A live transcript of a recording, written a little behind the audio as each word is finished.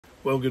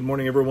Well, good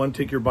morning, everyone.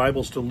 Take your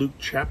Bibles to Luke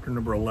chapter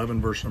number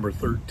 11, verse number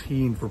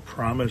 13 for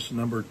promise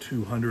number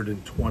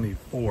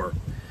 224.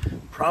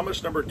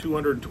 Promise number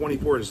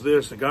 224 is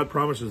this, that God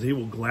promises he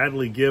will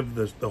gladly give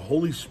the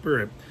Holy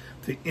Spirit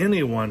to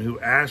anyone who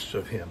asks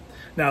of him.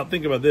 Now,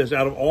 think about this.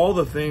 Out of all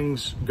the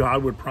things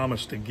God would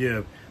promise to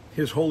give,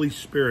 his Holy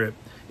Spirit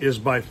is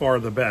by far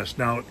the best.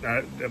 Now,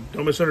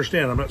 don't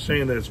misunderstand. I'm not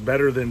saying that it's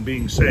better than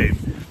being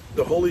saved.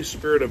 The Holy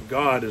Spirit of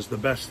God is the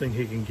best thing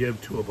he can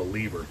give to a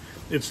believer.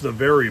 It's the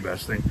very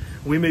best thing.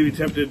 We may be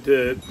tempted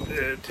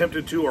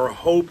to or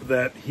hope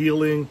that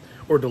healing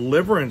or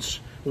deliverance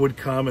would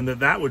come and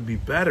that would be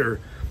better,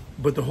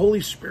 but the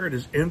Holy Spirit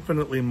is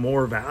infinitely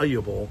more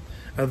valuable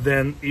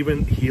than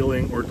even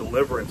healing or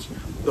deliverance.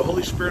 The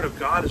Holy Spirit of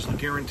God is the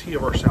guarantee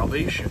of our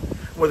salvation.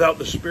 Without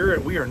the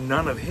Spirit, we are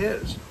none of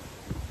his.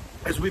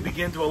 As we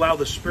begin to allow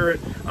the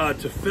Spirit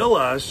to fill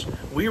us,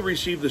 we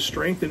receive the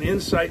strength and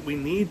insight we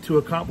need to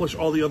accomplish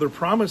all the other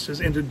promises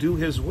and to do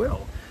his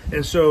will.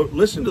 And so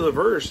listen to the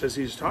verse as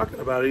he's talking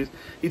about it.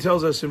 He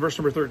tells us in verse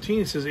number 13,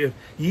 he says, if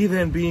ye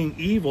then being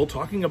evil,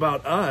 talking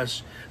about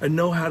us, and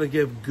know how to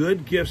give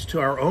good gifts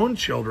to our own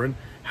children,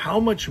 how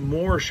much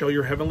more shall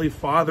your heavenly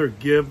Father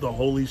give the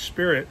Holy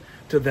Spirit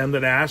to them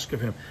that ask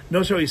of him?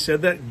 Notice how he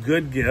said that,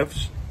 good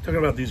gifts. Talking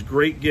about these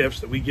great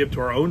gifts that we give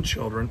to our own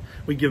children.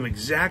 We give them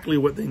exactly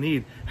what they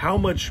need. How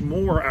much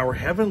more our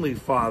Heavenly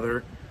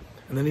Father,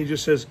 and then he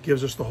just says,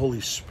 gives us the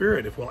Holy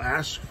Spirit if we'll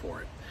ask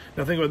for it.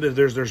 Now think about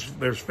this,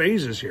 there's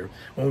phases here.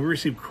 When we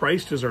receive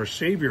Christ as our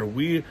Savior,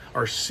 we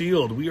are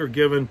sealed. We are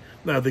given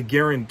the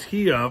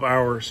guarantee of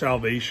our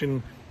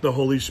salvation, the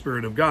Holy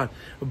Spirit of God.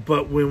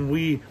 But when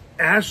we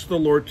ask the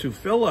Lord to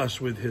fill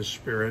us with his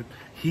Spirit,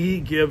 he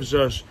gives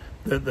us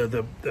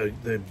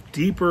the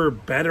deeper,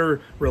 better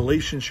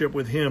relationship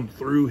with him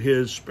through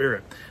his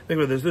Spirit. Think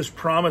about this. This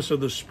promise of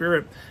the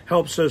Spirit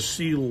helps us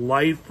see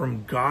life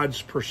from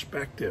God's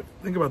perspective.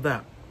 Think about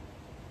that.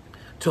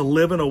 To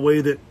live in a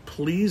way that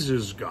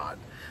pleases God.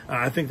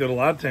 I think that a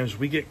lot of times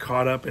we get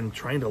caught up in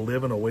trying to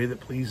live in a way that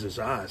pleases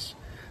us.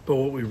 But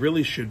what we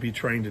really should be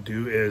trying to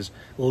do is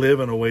live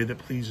in a way that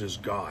pleases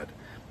God.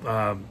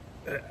 I'm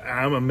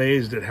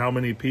amazed at how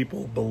many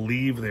people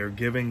believe they're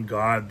giving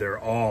God their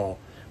all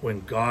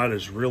when God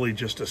is really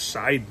just a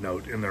side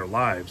note in their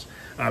lives,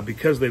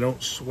 because they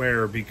don't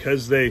swear,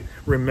 because they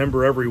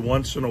remember every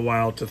once in a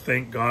while to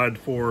thank God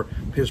for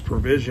his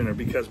provision, or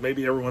because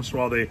maybe every once in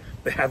a while they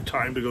have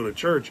time to go to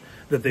church,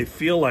 that they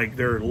feel like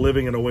they're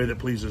living in a way that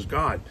pleases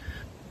God.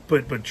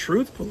 But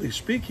truthfully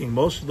speaking,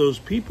 most of those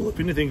people,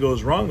 if anything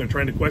goes wrong, they're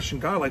trying to question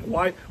God, like,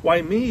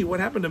 why me? What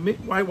happened to me?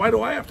 Why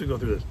do I have to go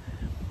through this?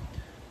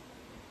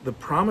 The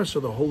promise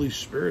of the Holy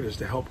Spirit is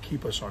to help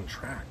keep us on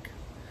track.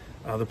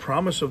 The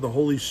promise of the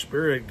Holy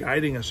Spirit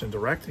guiding us and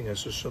directing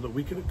us is so that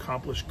we can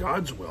accomplish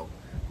God's will,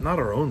 not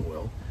our own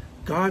will,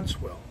 God's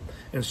will.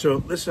 And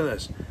so listen to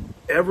this.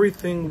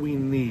 Everything we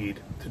need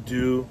to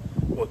do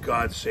what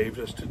God saved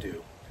us to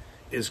do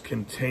is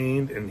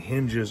contained and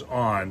hinges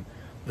on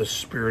the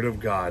Spirit of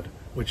God,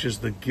 which is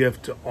the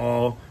gift to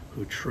all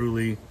who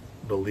truly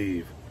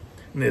believe.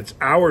 And it's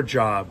our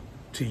job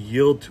to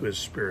yield to his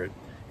Spirit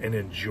and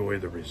enjoy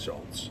the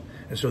results.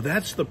 And so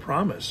that's the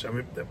promise. I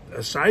mean,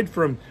 aside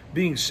from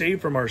being saved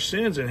from our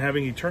sins and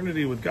having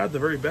eternity with God, the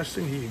very best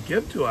thing he can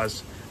give to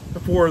us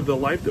for the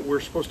life that we're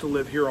supposed to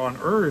live here on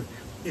earth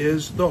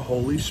is the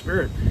Holy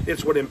Spirit.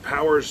 It's what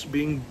empowers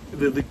being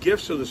the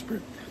gifts of the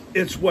Spirit.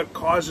 It's what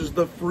causes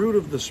the fruit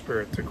of the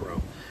Spirit to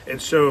grow.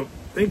 And so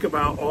think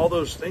about all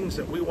those things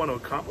that we want to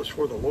accomplish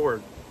for the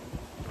Lord.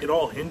 It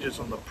all hinges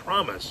on the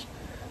promise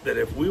that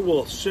if we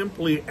will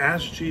simply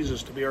ask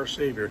Jesus to be our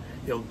Savior,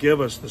 he'll give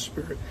us the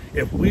Spirit.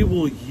 If we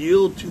will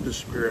yield to the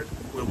Spirit,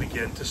 we'll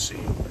begin to see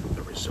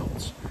the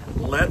results.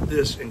 Let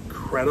this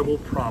incredible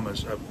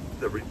promise of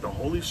the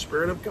Holy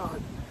Spirit of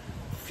God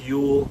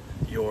fuel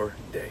your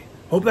day.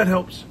 Hope that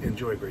helps.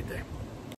 Enjoy a great day.